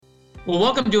Well,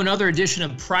 welcome to another edition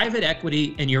of Private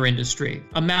Equity in Your Industry.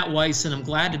 I'm Matt Weiss, and I'm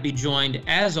glad to be joined,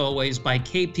 as always, by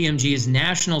KPMG's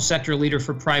National Sector Leader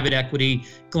for Private Equity,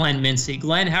 Glenn Mincy.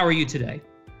 Glenn, how are you today?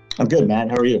 I'm good,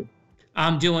 Matt. How are you?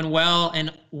 I'm doing well.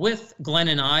 And with Glenn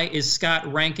and I is Scott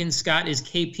Rankin. Scott is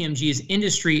KPMG's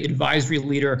Industry Advisory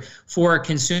Leader for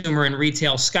Consumer and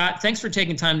Retail. Scott, thanks for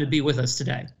taking time to be with us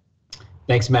today.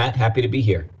 Thanks, Matt. Happy to be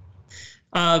here.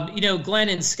 Glenn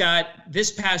and Scott,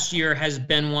 this past year has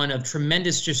been one of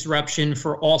tremendous disruption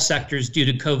for all sectors due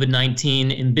to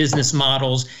COVID-19 in business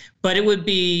models, but it would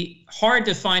be hard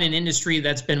to find an industry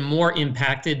that's been more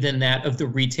impacted than that of the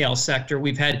retail sector.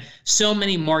 We've had so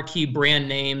many marquee brand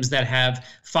names that have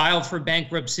filed for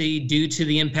bankruptcy due to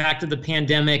the impact of the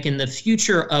pandemic, and the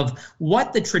future of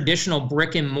what the traditional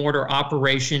brick and mortar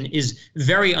operation is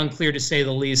very unclear, to say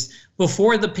the least.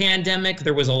 Before the pandemic,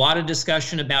 there was a lot of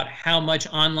discussion about how much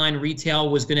online retail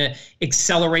was going to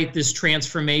accelerate this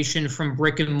transformation from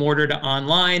brick and mortar to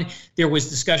online. There was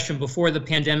discussion before the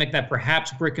pandemic that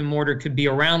perhaps brick and mortar could be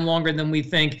around longer than we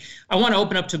think. I want to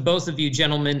open up to both of you,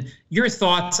 gentlemen, your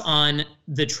thoughts on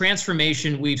the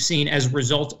transformation we've seen as a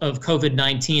result of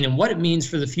COVID-19 and what it means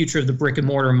for the future of the brick and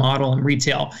mortar model and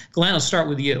retail. Glenn, I'll start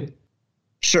with you.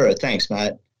 Sure. Thanks,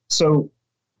 Matt. So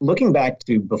looking back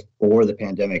to before the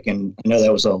pandemic, and I know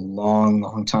that was a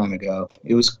long time ago,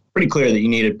 it was pretty clear that you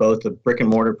needed both a brick and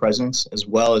mortar presence as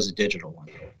well as a digital one.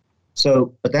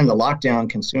 But then the lockdown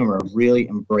consumer really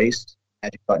embraced the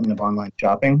magic button of online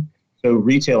shopping. So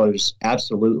retailers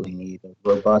absolutely need a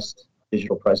robust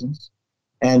digital presence.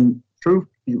 And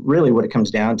really what it comes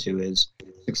down to is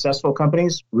successful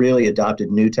companies really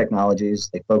adopted new technologies.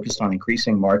 They focused on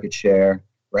increasing market share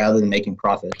rather than making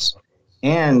profits.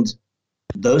 And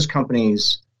those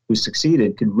companies who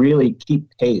succeeded could really keep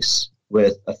pace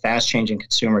with a fast-changing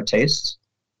consumer tastes,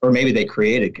 or maybe they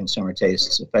created consumer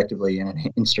tastes effectively in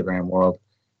an Instagram world.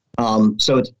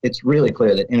 So it's really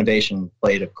clear that innovation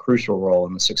played a crucial role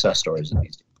in the success stories of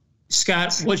these.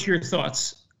 Scott, what's your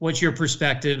thoughts? What's your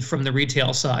perspective from the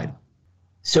retail side?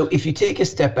 So if you take a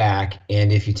step back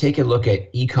and if you take a look at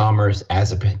e-commerce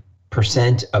as a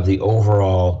percent of the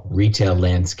overall retail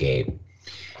landscape,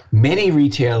 many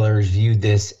retailers viewed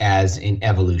this as an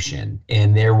evolution,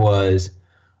 and there was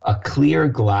a clear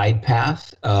glide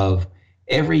path of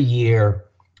every year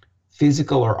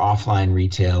physical or offline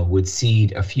retail would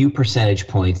cede a few percentage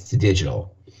points to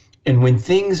digital. And when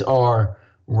things are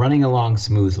running along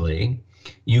smoothly,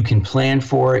 you can plan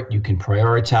for it, you can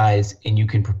prioritize, and you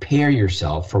can prepare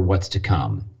yourself for what's to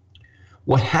come.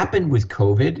 What happened with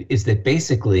COVID is that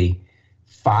basically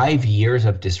 5 years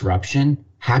of disruption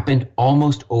happened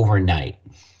almost overnight.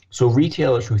 So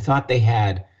retailers who thought they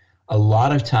had a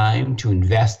lot of time to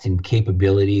invest in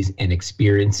capabilities and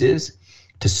experiences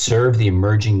to serve the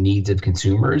emerging needs of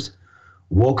consumers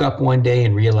woke up one day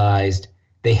and realized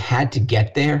they had to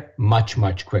get there much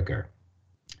quicker.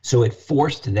 So it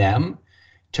forced them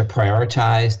to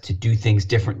prioritize, to do things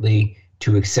differently,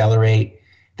 to accelerate.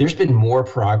 There's been more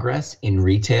progress in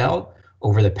retail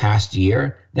over the past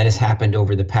year than has happened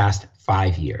over the past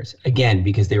 5 years. Again,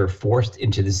 because they were forced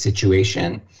into this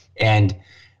situation, and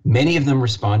many of them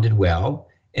responded well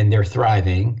and they're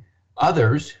thriving.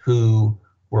 Others who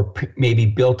were maybe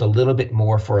built a little bit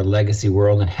more for a legacy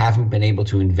world and haven't been able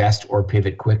to invest or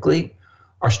pivot quickly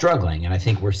are struggling. And I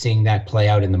think we're seeing that play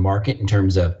out in the market in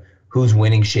terms of who's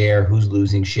winning share, who's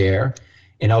losing share,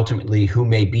 and ultimately who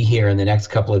may be here in the next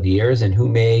couple of years and who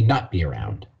may not be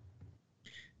around.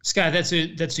 Scott, that's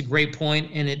a great point,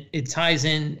 and it ties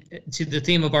in to the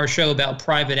theme of our show about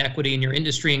private equity in your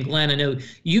industry. And Glenn, I know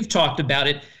you've talked about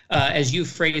it, as you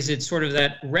phrase it, sort of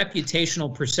that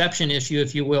reputational perception issue,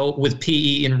 if you will, with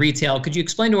PE in retail. Could you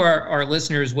explain to our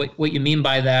listeners what you mean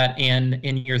by that and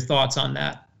your thoughts on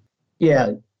that?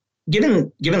 Yeah,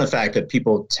 given the fact that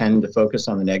people tend to focus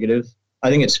on the negative,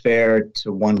 I think it's fair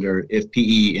to wonder if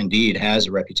PE indeed has a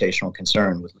reputational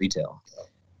concern with retail.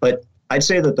 But I'd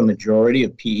say that the majority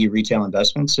of PE retail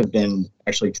investments have been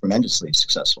actually tremendously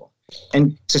successful.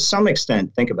 And to some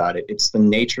extent, think about it, it's the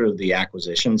nature of the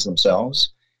acquisitions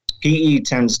themselves. PE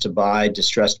tends to buy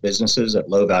distressed businesses at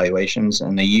low valuations,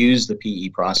 and they use the PE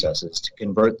processes to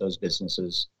convert those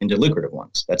businesses into lucrative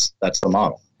ones. That's the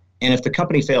model. And if the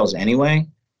company fails anyway,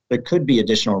 there could be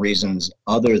additional reasons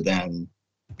other than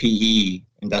PE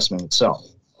investment itself,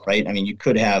 right? I mean, you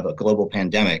could have a global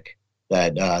pandemic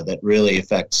that really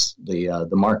affects the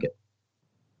market.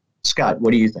 Scott,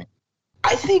 what do you think?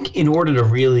 I think in order to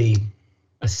really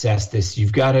assess this,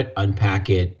 you've got to unpack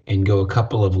it and go a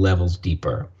couple of levels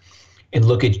deeper and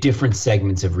look at different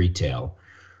segments of retail.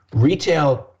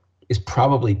 Retail is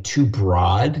probably too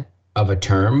broad of a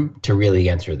term to really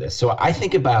answer this. So I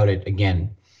think about it,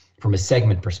 again, from a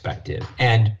segment perspective.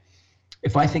 And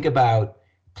if I think about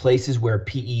places where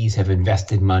PEs have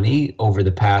invested money over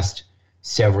the past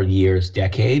several years,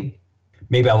 decade,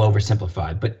 maybe I'll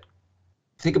oversimplify, but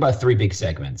think about three big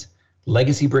segments: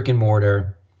 legacy brick and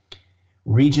mortar,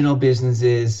 regional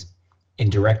businesses,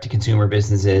 and direct-to-consumer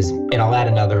businesses, and I'll add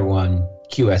another one,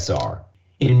 QSR.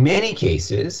 In many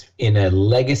cases, in a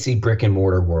legacy brick and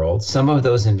mortar world, some of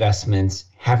those investments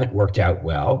haven't worked out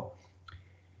well.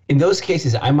 In those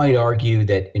cases, I might argue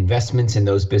that investments in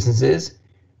those businesses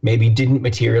maybe didn't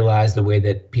materialize the way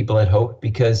that people had hoped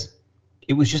because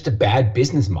it was just a bad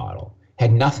business model.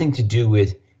 Had nothing to do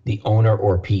with the owner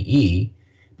or PE.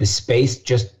 The space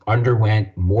just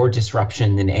underwent more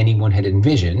disruption than anyone had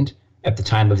envisioned at the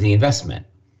time of the investment.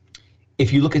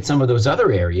 If you look at some of those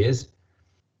other areas,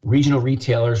 regional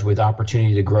retailers with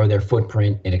opportunity to grow their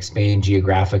footprint and expand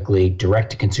geographically,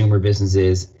 direct-to-consumer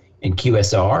businesses, and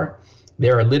QSR,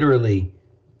 there are literally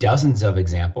dozens of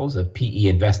examples of PE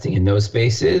investing in those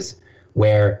spaces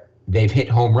where they've hit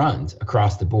home runs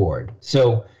across the board.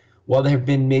 So while there have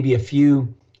been maybe a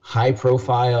few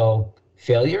high-profile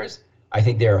failures, I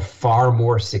think there are far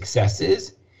more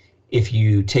successes if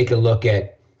you take a look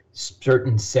at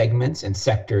certain segments and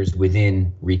sectors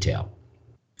within retail.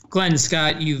 Glenn,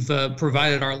 Scott, you've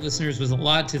provided our listeners with a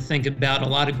lot to think about, a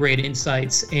lot of great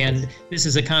insights, and this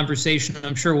is a conversation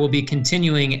I'm sure will be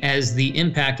continuing as the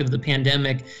impact of the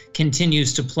pandemic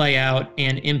continues to play out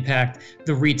and impact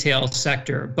the retail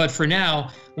sector. But for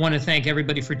now, I want to thank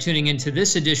everybody for tuning into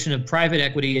this edition of Private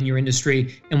Equity in Your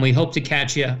Industry, and we hope to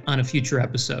catch you on a future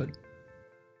episode.